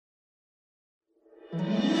As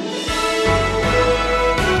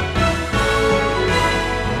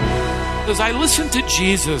I listen to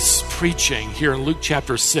Jesus preaching here in Luke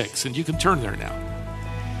chapter 6, and you can turn there now,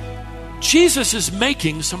 Jesus is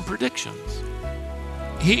making some predictions.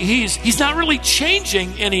 He's not really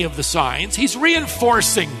changing any of the signs. He's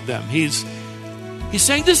reinforcing them. He's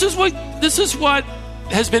saying this is what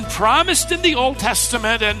has been promised in the Old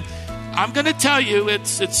Testament, and I'm going to tell you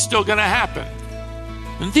it's still going to happen.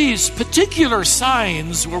 And these particular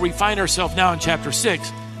signs where we find ourselves now in chapter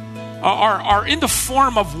 6 are in the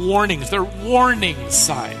form of warnings. They're warning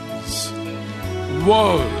signs.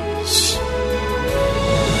 Woes.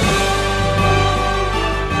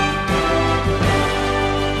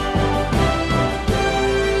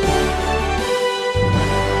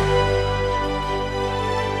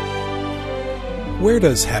 Where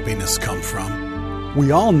does happiness come from?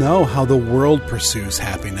 We all know how the world pursues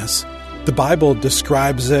happiness. The Bible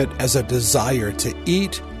describes it as a desire to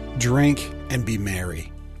eat, drink, and be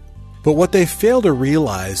merry. But what they fail to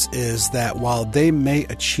realize is that while they may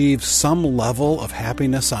achieve some level of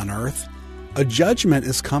happiness on earth, a judgment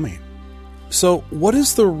is coming. So what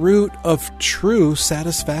is the root of true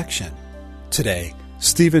satisfaction? Today,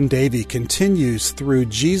 Stephen Davey continues through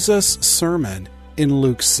Jesus' sermon in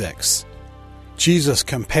Luke 6. Jesus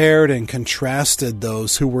compared and contrasted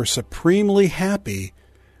those who were supremely happy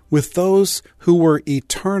with those who were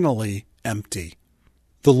eternally empty.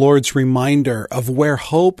 The Lord's reminder of where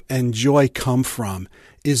hope and joy come from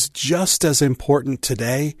is just as important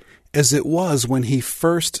today as it was when he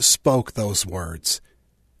first spoke those words.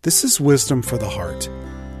 This is Wisdom for the Heart.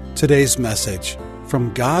 Today's message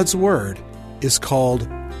from God's Word is called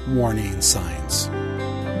Warning Signs.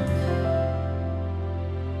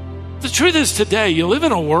 The truth is today, you live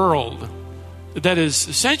in a world that is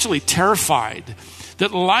essentially terrified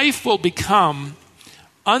that life will become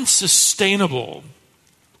unsustainable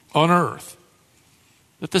on earth.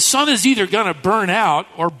 That the sun is either going to burn out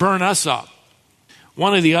or burn us up.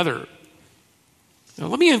 One or the other. Now,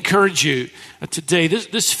 let me encourage you today.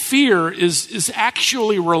 This fear is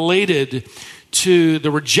actually related to the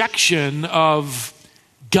rejection of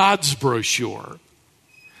God's brochure,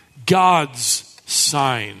 God's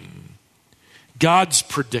sign, God's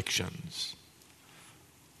predictions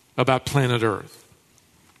about planet Earth.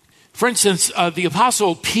 For instance, the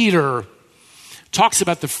Apostle Peter talks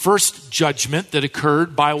about the first judgment that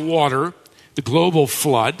occurred by water, the global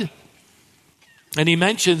flood. And he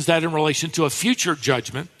mentions that in relation to a future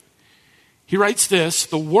judgment. He writes this: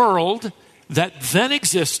 the world that then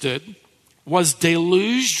existed was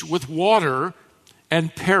deluged with water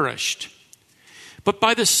and perished. But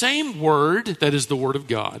by the same word, that is the word of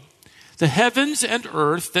God, the heavens and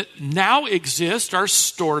earth that now exist are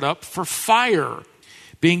stored up for fire,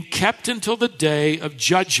 being kept until the day of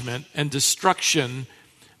judgment and destruction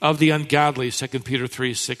of the ungodly. 2 Peter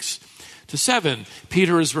 3, 6-7.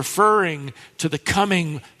 Peter is referring to the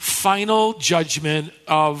coming final judgment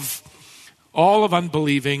of all of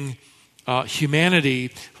unbelieving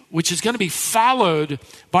humanity, which is going to be followed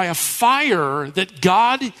by a fire that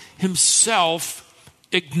God himself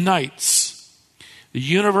ignites. The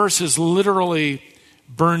universe is literally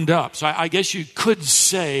burned up. So I guess you could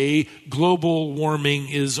say global warming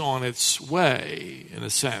is on its way, in a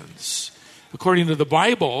sense. According to the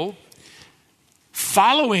Bible,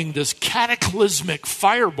 following this cataclysmic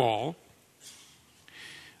fireball,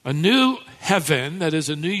 a new heaven, that is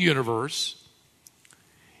a new universe,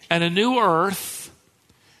 and a new earth,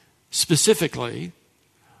 specifically,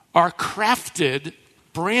 are crafted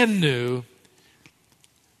brand new,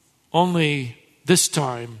 only this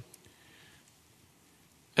time,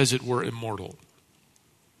 as it were, immortal.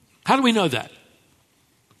 How do we know that?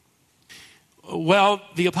 Well,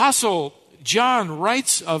 the Apostle John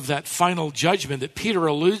writes of that final judgment that Peter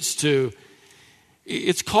alludes to.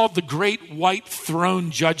 It's called the Great White Throne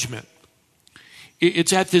Judgment.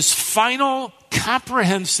 It's at this final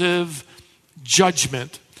comprehensive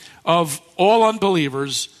judgment of all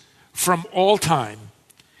unbelievers from all time.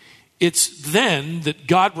 It's then that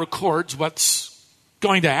God records what's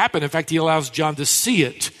going to happen. In fact, he allows John to see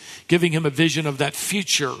it, giving him a vision of that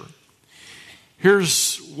future.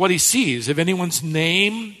 Here's what he sees. If anyone's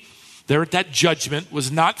name there at that judgment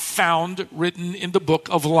was not found written in the book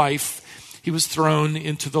of life, he was thrown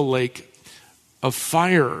into the lake of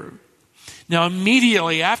fire. Now,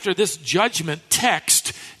 immediately after this judgment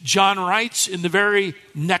text, John writes in the very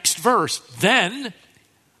next verse, then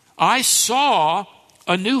I saw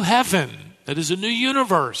a new heaven, that is a new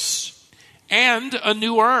universe, and a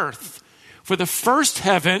new earth. For the first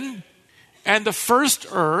heaven and the first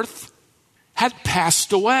earth had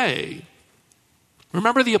passed away,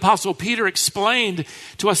 Remember, the Apostle Peter explained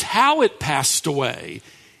to us how it passed away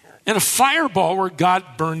in a fireball where God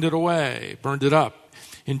burned it away, burned it up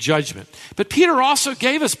in judgment. But Peter also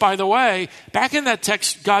gave us, by the way, back in that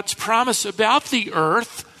text, God's promise about the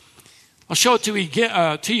earth. I'll show it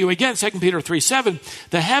to you again, 2 Peter 3:7.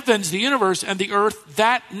 The heavens, the universe, and the earth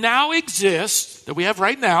that now exist, that we have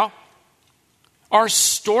right now, are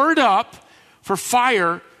stored up for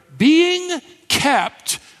fire, being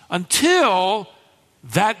kept until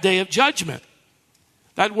that day of judgment.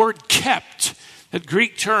 That word kept, that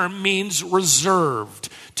Greek term, means reserved,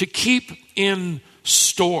 to keep in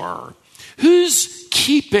store. Who's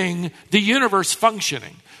keeping the universe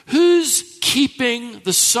functioning? Who's keeping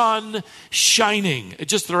the sun shining at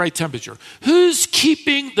just the right temperature? Who's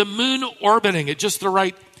keeping the moon orbiting at just the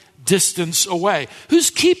right distance away? Who's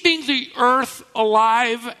keeping the earth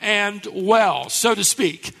alive and well, so to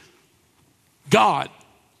speak? God.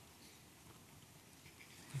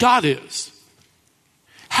 God is.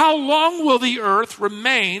 How long will the earth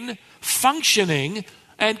remain functioning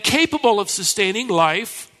and capable of sustaining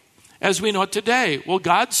life as we know it today? Well,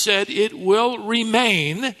 God said it will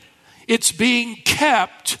remain. It's being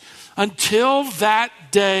kept until that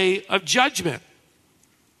day of judgment.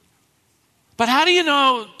 But how do you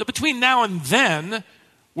know that between now and then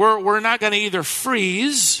we're not going to either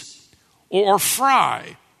freeze or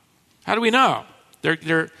fry? How do we know?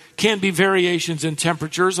 There can be variations in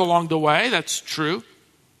temperatures along the way. That's true.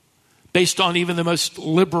 Based on even the most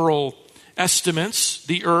liberal estimates,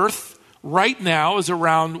 the earth right now is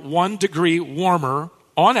around 1 degree warmer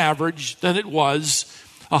on average than it was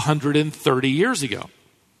 130 years ago.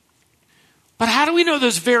 But how do we know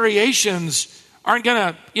those variations aren't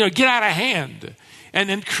going to get out of hand and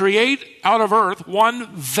then create out of earth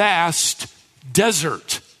one vast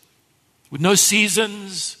desert with no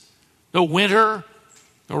seasons, no winter,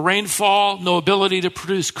 no rainfall, no ability to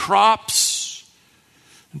produce crops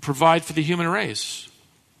and provide for the human race?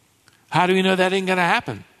 How do we know that ain't going to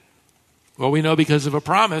happen? Well, we know because of a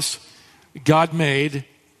promise God made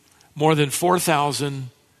more than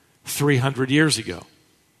 4,300 years ago.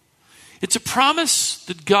 It's a promise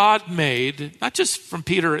that God made, not just from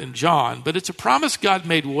Peter and John, but it's a promise God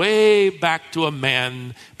made way back to a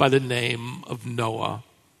man by the name of Noah.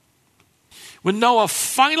 When Noah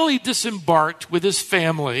finally disembarked with his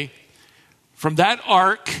family from that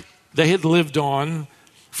ark they had lived on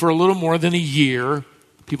for a little more than a year.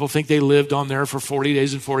 People think they lived on there for 40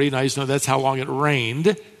 days and 40 nights. No, that's how long it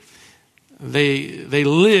rained. They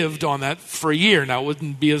lived on that for a year. Now, it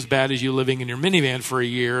wouldn't be as bad as you living in your minivan for a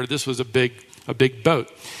year. This was a big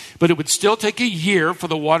boat. But it would still take a year for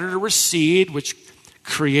the water to recede, which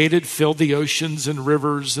filled the oceans and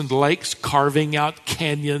rivers and lakes, carving out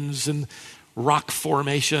canyons and rock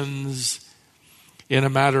formations in a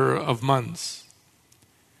matter of months.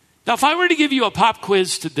 Now, if I were to give you a pop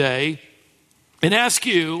quiz today and ask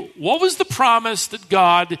you, what was the promise that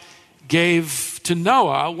God gave to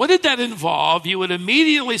Noah? What did that involve? You would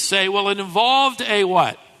immediately say, well, it involved a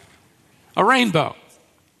what? A rainbow.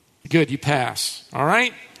 Good, you pass. All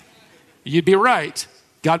right? You'd be right.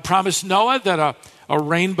 God promised Noah that a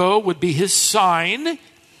rainbow would be his sign,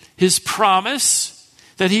 his promise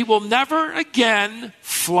that he will never again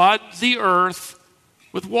flood the earth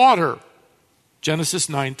with water. Genesis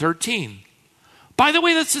 9:13. By the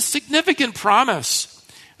way, that's a significant promise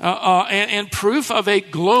and proof of a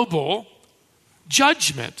global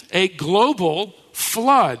judgment, a global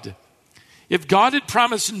flood. If God had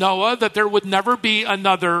promised Noah that there would never be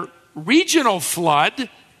another regional flood,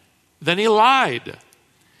 then he lied.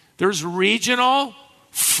 There's regional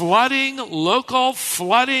flooding, local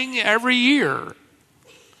flooding every year.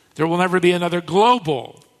 There will never be another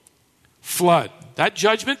global flood. That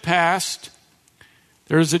judgment passed.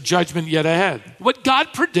 There is a judgment yet ahead. What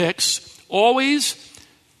God predicts always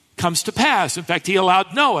comes to pass. In fact, he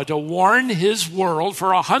allowed Noah to warn his world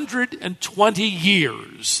for 120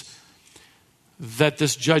 years that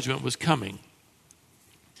this judgment was coming.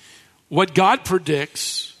 What God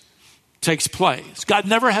predicts takes place. God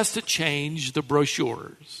never has to change the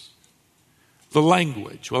brochures, the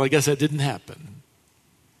language. Well, I guess that didn't happen.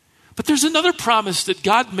 But there's another promise that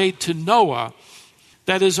God made to Noah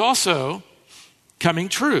that is also coming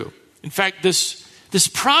true. In fact, this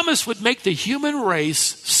promise would make the human race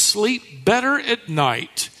sleep better at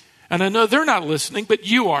night. And I know they're not listening, but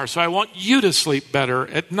you are. So I want you to sleep better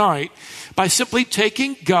at night by simply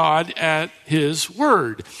taking God at his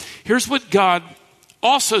word. Here's what God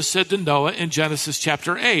also said to Noah in Genesis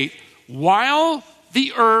chapter 8. While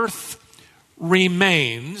the earth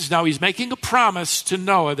remains, now he's making a promise to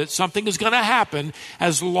Noah that something is going to happen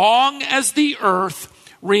as long as the earth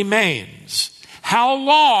remains. How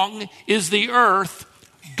long is the earth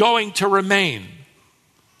going to remain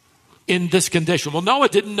in this condition? Well, Noah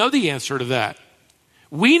didn't know the answer to that.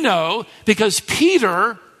 We know because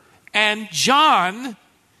Peter and John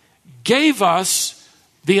gave us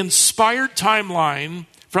the inspired timeline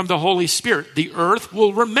from the Holy Spirit. The earth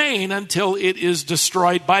will remain until it is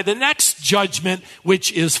destroyed by the next judgment,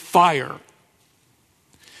 which is fire.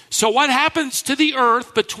 So what happens to the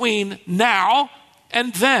earth between now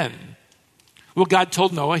and then? Well, God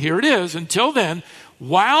told Noah, here it is. Until then,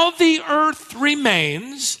 while the earth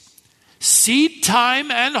remains, seed time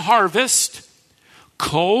and harvest,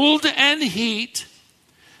 cold and heat,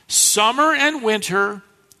 summer and winter,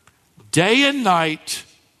 day and night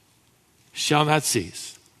shall not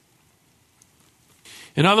cease.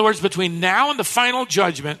 In other words, between now and the final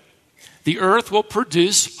judgment, the earth will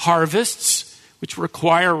produce harvests which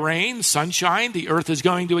require rain, sunshine. The earth is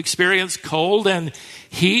going to experience cold and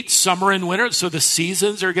heat, summer and winter. So the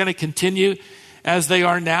seasons are going to continue as they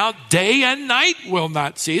are now. Day and night will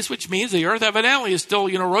not cease, which means the earth evidently is still,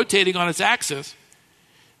 rotating on its axis.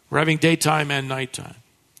 We're having daytime and nighttime.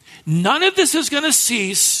 None of this is going to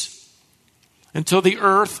cease until the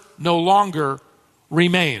earth no longer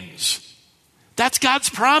remains. That's God's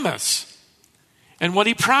promise. And what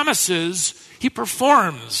he promises, he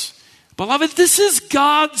performs. Beloved, this is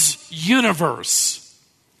God's universe.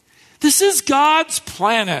 This is God's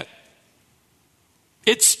planet.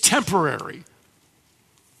 It's temporary.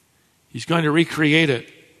 He's going to recreate it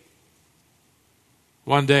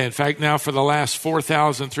one day. In fact, now for the last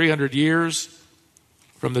 4,300 years,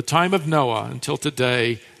 from the time of Noah until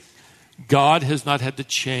today, God has not had to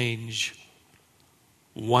change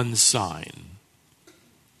one sign,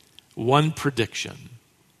 one prediction.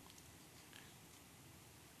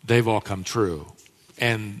 They've all come true.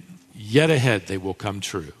 And yet ahead they will come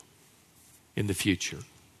true in the future.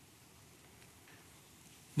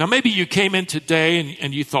 Now maybe you came in today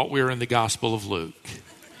and you thought we were in the Gospel of Luke.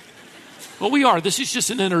 Well, we are. This is just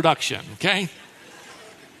an introduction, okay?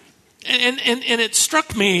 And it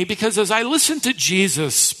struck me because as I listened to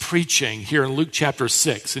Jesus preaching here in Luke chapter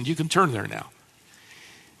 6, and you can turn there now,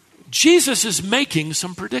 Jesus is making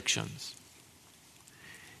some predictions.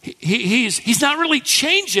 He's not really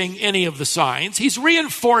changing any of the signs. He's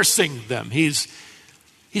reinforcing them. He's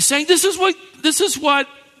saying this is what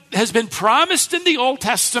has been promised in the Old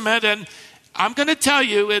Testament, and I'm going to tell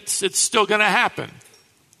you it's still going to happen.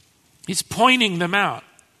 He's pointing them out.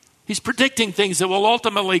 He's predicting things that will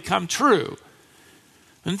ultimately come true.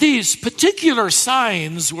 And these particular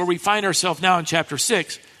signs where we find ourselves now in chapter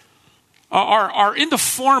 6 are in the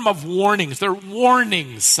form of warnings. They're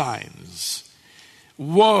warning signs.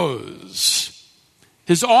 Woes.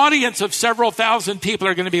 His audience of several thousand people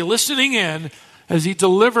are going to be listening in as he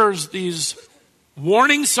delivers these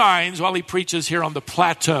warning signs while he preaches here on the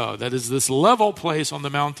plateau. That is this level place on the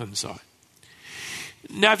mountainside.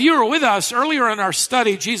 Now, if you were with us earlier in our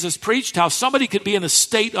study, Jesus preached how somebody could be in a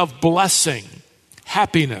state of blessing,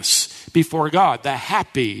 happiness before God. The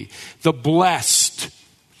happy, the blessed,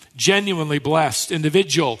 genuinely blessed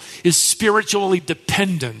individual is spiritually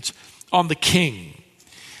dependent on the King.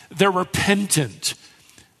 They're repentant,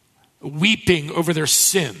 weeping over their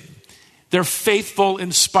sin. They're faithful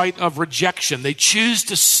in spite of rejection. They choose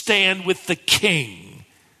to stand with the King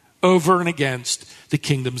over and against the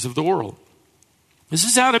kingdoms of the world. This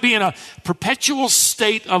is how to be in a perpetual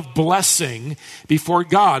state of blessing before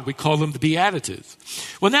God. We call them the Beatitudes.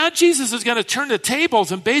 Well, now Jesus is going to turn the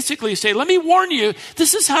tables and basically say, let me warn you,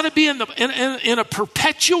 this is how to be in a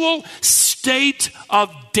perpetual state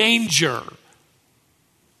of danger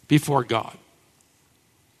before God.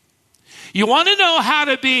 You want to know how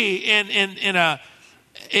to be in a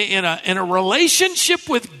relationship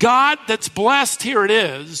with God that's blessed? Here it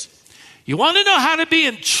is. You want to know how to be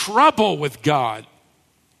in trouble with God?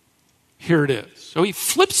 Here it is. So he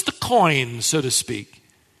flips the coin, so to speak,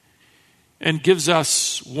 and gives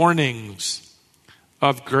us warnings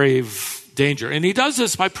of grave danger. And he does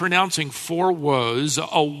this by pronouncing 4 woes.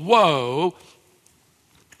 A woe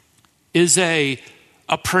is a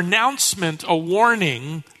pronouncement, a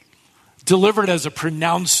warning delivered as a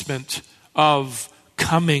pronouncement of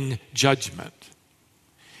coming judgment.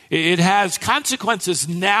 It has consequences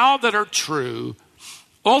now that are true.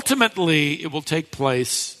 Ultimately, it will take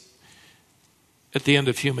place at the end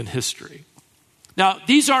of human history. Now,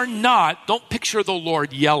 these are not, don't picture the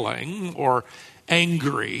Lord yelling or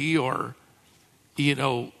angry or,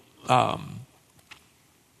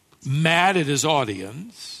 mad at his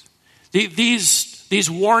audience. These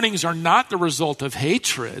warnings are not the result of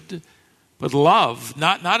hatred, but love,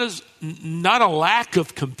 not a lack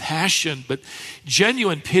of compassion, but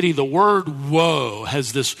genuine pity. The word woe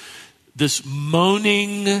has this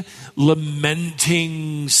moaning,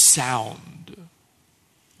 lamenting sound.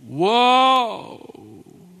 Woe.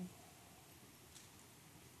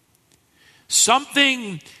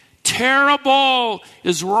 Something terrible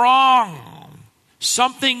is wrong.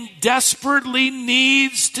 Something desperately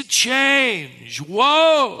needs to change.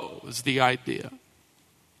 Woe is the idea.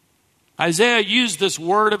 Isaiah used this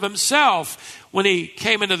word of himself when he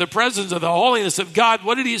came into the presence of the holiness of God.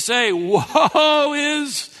 What did he say? Woe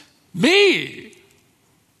is me.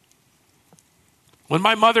 When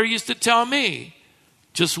my mother used to tell me,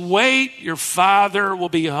 just wait, your father will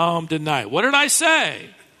be home tonight. What did I say?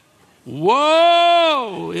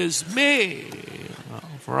 Woe is me,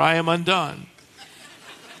 for I am undone.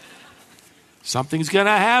 Something's going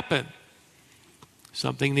to happen.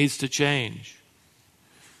 Something needs to change.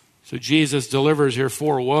 So Jesus delivers here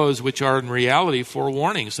 4 woes, which are in reality 4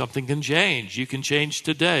 warnings. Something can change. You can change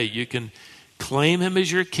today. You can claim him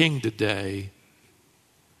as your king today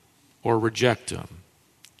or reject him.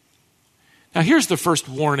 Now here's the first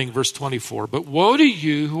warning, verse 24. But woe to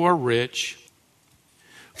you who are rich,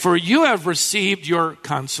 for you have received your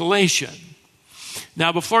consolation.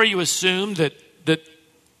 Now before you assume that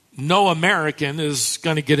no American is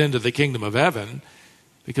going to get into the kingdom of heaven,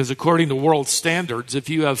 because according to world standards, if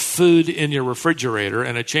you have food in your refrigerator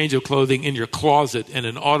and a change of clothing in your closet and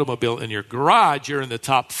an automobile in your garage, you're in the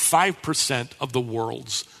top 5% of the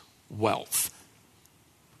world's wealth.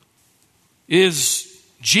 Is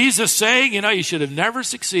Jesus saying, you should have never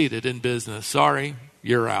succeeded in business? Sorry,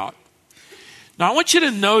 you're out. Now, I want you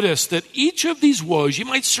to notice that each of these woes, you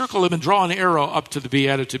might circle them and draw an arrow up to the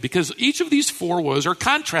beatitude, because each of these 4 woes are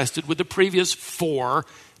contrasted with the previous 4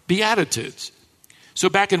 beatitudes. So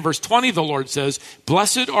back in verse 20, the Lord says,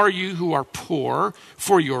 blessed are you who are poor,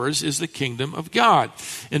 for yours is the kingdom of God.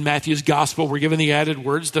 In Matthew's gospel, we're given the added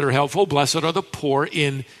words that are helpful. Blessed are the poor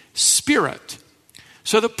in spirit.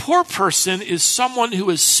 So the poor person is someone who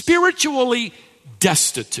is spiritually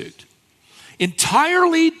destitute,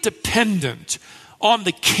 entirely dependent on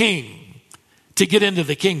the king to get into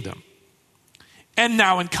the kingdom. And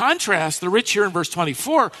now in contrast, the rich here in verse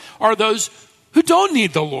 24 are those who don't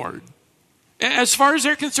need the Lord. As far as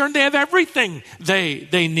they're concerned, they have everything they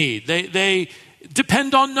need. They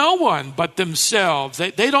depend on no one but themselves.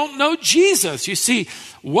 They don't know Jesus. You see,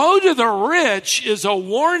 woe to the rich is a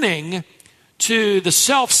warning to the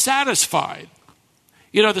self-satisfied.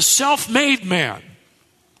 The self-made man.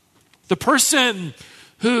 The person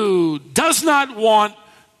who does not want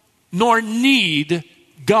nor need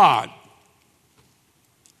God.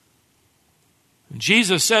 And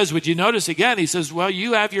Jesus says, would you notice again, he says, well,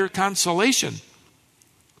 you have your consolation.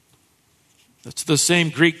 That's the same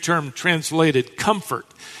Greek term translated comfort,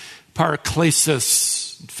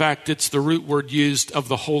 paraklesis. In fact, it's the root word used of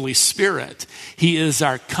the Holy Spirit. He is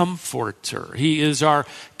our comforter. He is our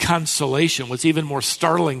consolation. What's even more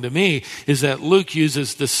startling to me is that Luke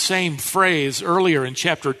uses the same phrase earlier in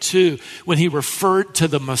chapter 2 when he referred to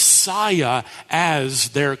the Messiah as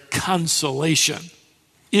their consolation,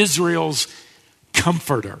 Israel's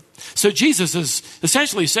comforter. So Jesus is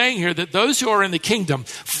essentially saying here that those who are in the kingdom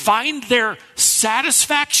find their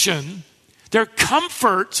satisfaction, their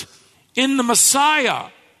comfort in the Messiah.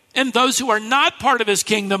 And those who are not part of his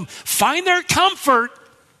kingdom find their comfort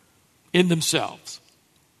in themselves.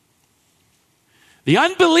 The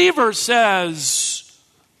unbeliever says,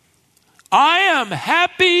 I am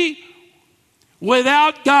happy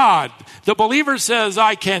without God. The believer says,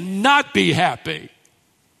 I cannot be happy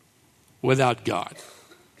without God.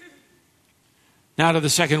 Now to the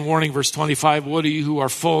second warning, verse 25. Woe to you who are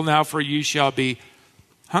full now, for you shall be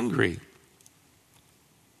hungry.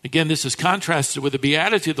 Again, this is contrasted with the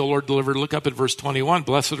beatitude the Lord delivered. Look up at verse 21.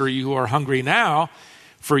 Blessed are you who are hungry now,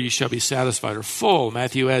 for you shall be satisfied or full.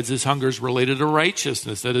 Matthew adds this hunger is related to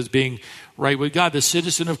righteousness, that is being right with God. The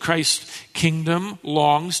citizen of Christ's kingdom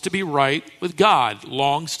longs to be right with God,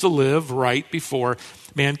 longs to live right before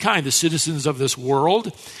mankind. The citizens of this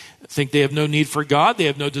world think they have no need for God. They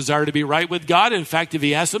have no desire to be right with God. In fact, if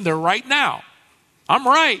you ask them, they're right now. I'm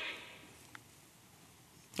right.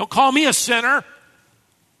 Don't call me a sinner.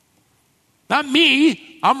 Not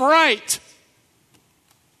me, I'm right.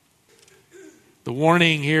 The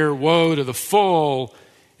warning here, woe to the full,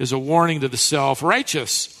 is a warning to the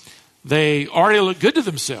self-righteous. They already look good to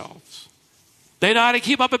themselves. They know how to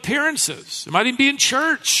keep up appearances. They might even be in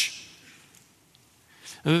church.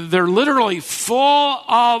 They're literally full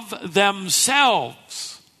of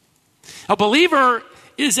themselves. A believer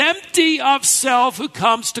is empty of self who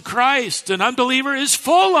comes to Christ. An unbeliever is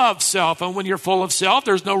full of self. And when you're full of self,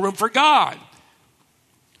 there's no room for God.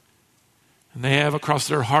 And they have across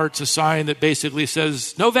their hearts a sign that basically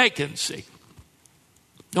says, no vacancy,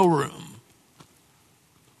 no room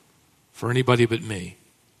for anybody but me.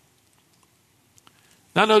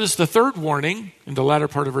 Now notice the third warning in the latter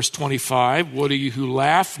part of verse 25. Woe to you who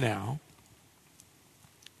laugh now,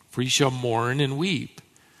 for you shall mourn and weep.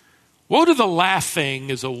 Woe to the laughing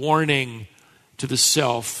is a warning to the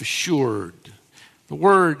self-assured. The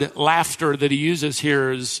word laughter that he uses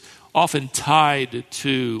here is often tied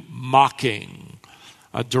to mocking,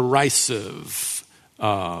 derisive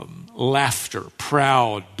laughter,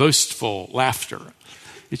 proud, boastful laughter.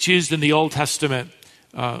 It's used in the Old Testament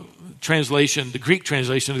translation, the Greek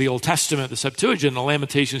translation of the Old Testament, the Septuagint, in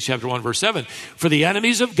Lamentations chapter 1, verse 7. For the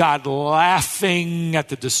enemies of God laughing at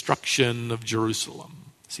the destruction of Jerusalem.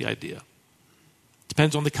 That's the idea.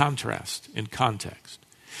 Depends on the contrast in context.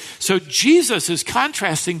 So Jesus is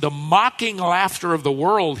contrasting the mocking laughter of the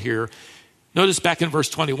world here. Notice back in verse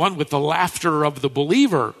 21 with the laughter of the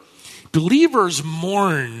believer. Believers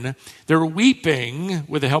mourn, they're weeping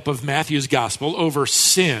with the help of Matthew's gospel over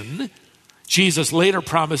sin. Jesus later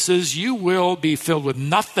promises you will be filled with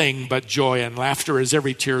nothing but joy and laughter as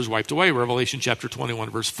every tear is wiped away. Revelation chapter 21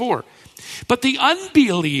 verse 4. But the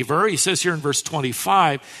unbeliever, he says here in verse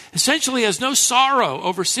 25, essentially has no sorrow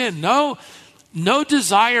over sin, no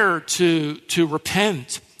desire to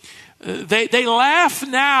repent. They laugh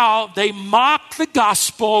now. They mock the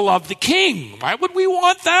gospel of the king. Why would we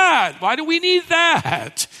want that? Why do we need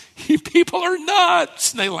that? People are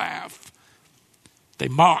nuts. And they laugh. They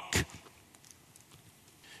mock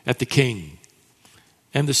at the king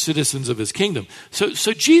and the citizens of his kingdom. So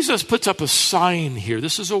Jesus puts up a sign here.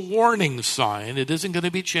 This is a warning sign. It isn't going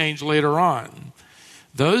to be changed later on.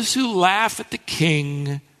 Those who laugh at the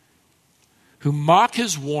king, who mock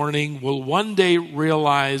his warning, will one day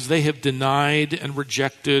realize they have denied and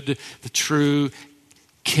rejected the true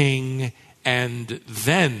king, and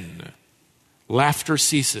then laughter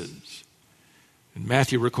ceases. And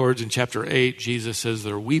Matthew records in chapter 8, Jesus says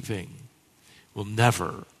their weeping will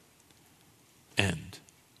never end.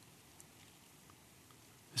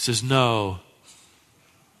 This is no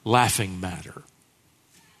laughing matter.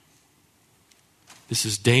 This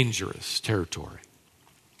is dangerous territory.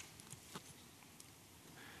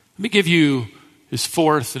 Let me give you his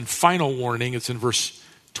fourth and final warning. It's in verse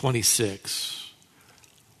 26.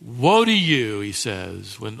 Woe to you, he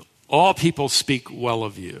says, when all people speak well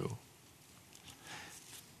of you.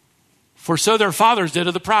 For so their fathers did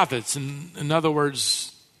of the prophets. In other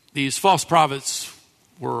words, these false prophets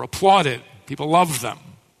were applauded. People loved them.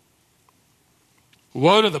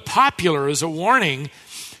 Woe to the popular is a warning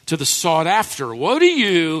to the sought after. Woe to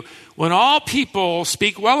you when all people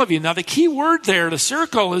speak well of you. Now the key word there to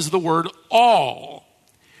circle is the word all.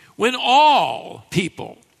 When all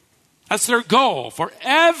people, that's their goal, for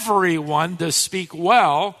everyone to speak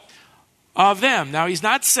well of them. Now he's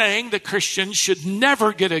not saying that Christians should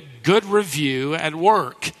never get a good review at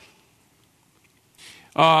work.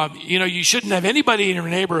 You shouldn't have anybody in your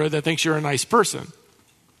neighborhood that thinks you're a nice person.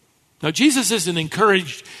 Now, Jesus isn't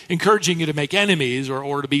encouraging you to make enemies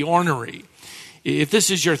or to be ornery. If this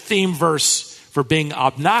is your theme verse for being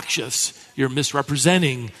obnoxious, you're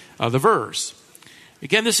misrepresenting the verse.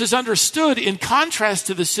 Again, this is understood in contrast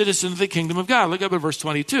to the citizens of the kingdom of God. Look up at verse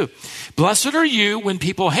 22. Blessed are you when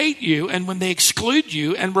people hate you and when they exclude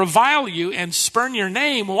you and revile you and spurn your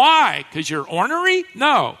name. Why? Because you're ornery?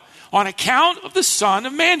 No. On account of the Son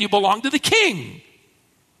of Man, you belong to the King.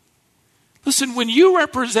 Listen, when you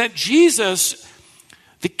represent Jesus,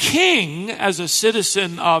 the King, as a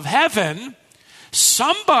citizen of heaven,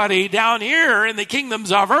 somebody down here in the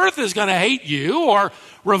kingdoms of earth is going to hate you or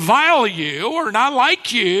revile you or not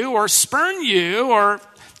like you or spurn you or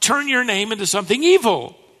turn your name into something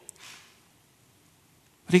evil.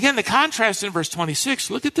 But again, the contrast in verse 26,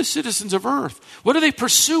 look at the citizens of earth. What are they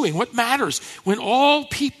pursuing? What matters when all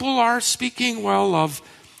people are speaking well of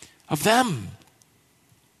them?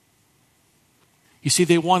 You see,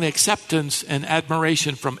 they want acceptance and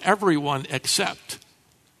admiration from everyone except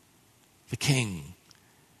the King.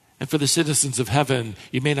 And for the citizens of heaven,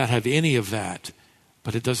 you may not have any of that,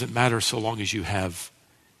 but it doesn't matter so long as you have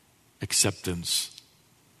acceptance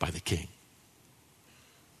by the King.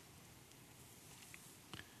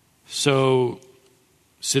 So,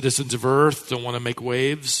 citizens of earth don't want to make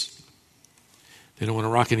waves. They don't want to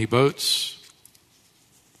rock any boats.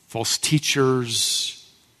 False teachers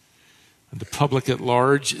and the public at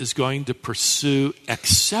large is going to pursue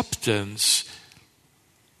acceptance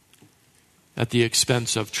at the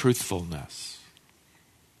expense of truthfulness.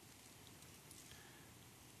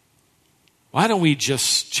 Why don't we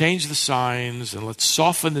just change the signs and let's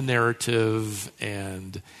soften the narrative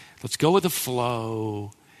and let's go with the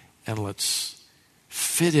flow and let's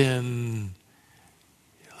fit in.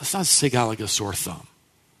 Let's not sig out like a sore thumb.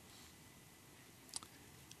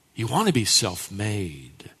 You want to be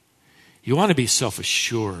self-made. You want to be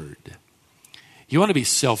self-assured. You want to be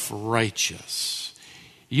self-righteous.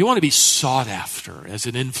 You want to be sought after as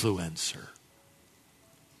an influencer.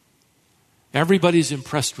 Everybody's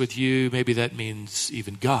impressed with you. Maybe that means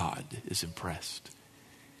even God is impressed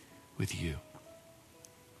with you.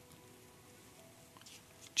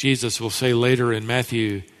 Jesus will say later in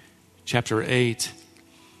Matthew chapter 8,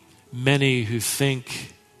 many who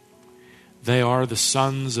think they are the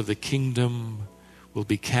sons of the kingdom will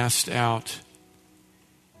be cast out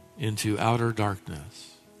into outer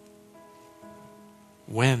darkness.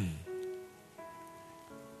 When?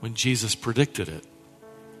 When Jesus predicted it.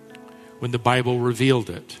 When the Bible revealed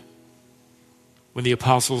it. When the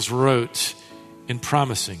apostles wrote in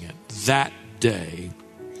promising it. That day,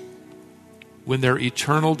 when their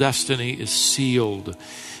eternal destiny is sealed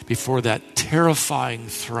before that terrifying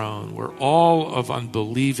throne where all of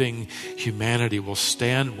unbelieving humanity will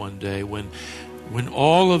stand one day, when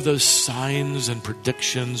all of those signs and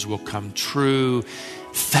predictions will come true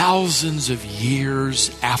thousands of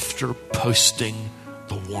years after posting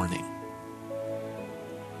the warning.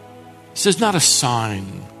 This is not a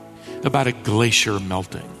sign about a glacier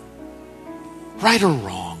melting, right or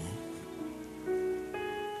wrong.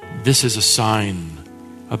 This is a sign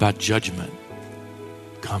about judgment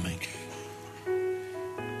coming.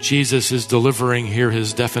 Jesus is delivering here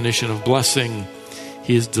his definition of blessing.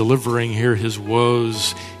 He is delivering here his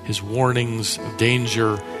woes, his warnings of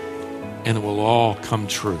danger, and it will all come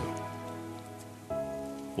true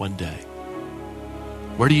one day.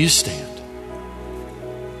 Where do you stand?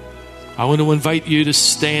 I want to invite you to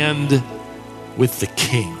stand with the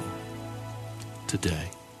King today.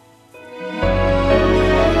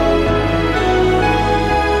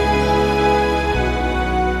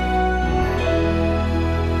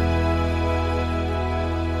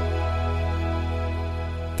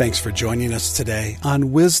 Thanks for joining us today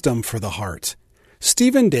on Wisdom for the Heart.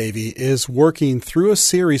 Stephen Davey is working through a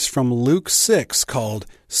series from Luke 6 called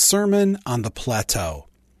Sermon on the Plateau.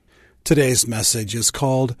 Today's message is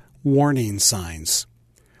called Warning Signs.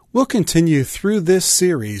 We'll continue through this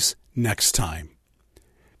series next time.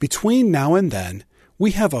 Between now and then, we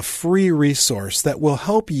have a free resource that will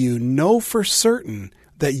help you know for certain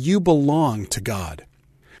that you belong to God.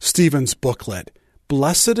 Stephen's booklet,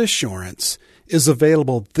 Blessed Assurance, is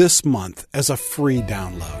available this month as a free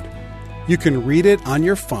download. You can read it on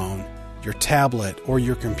your phone, your tablet, or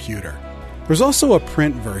your computer. There's also a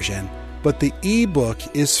print version, but the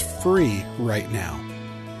ebook is free right now.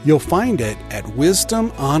 You'll find it at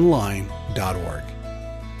wisdomonline.org.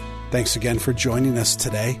 Thanks again for joining us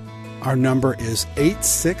today. Our number is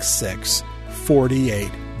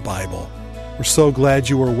 866-48-BIBLE. We're so glad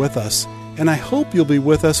you were with us, and I hope you'll be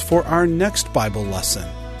with us for our next Bible lesson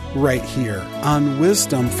right here on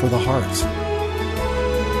Wisdom for the Heart.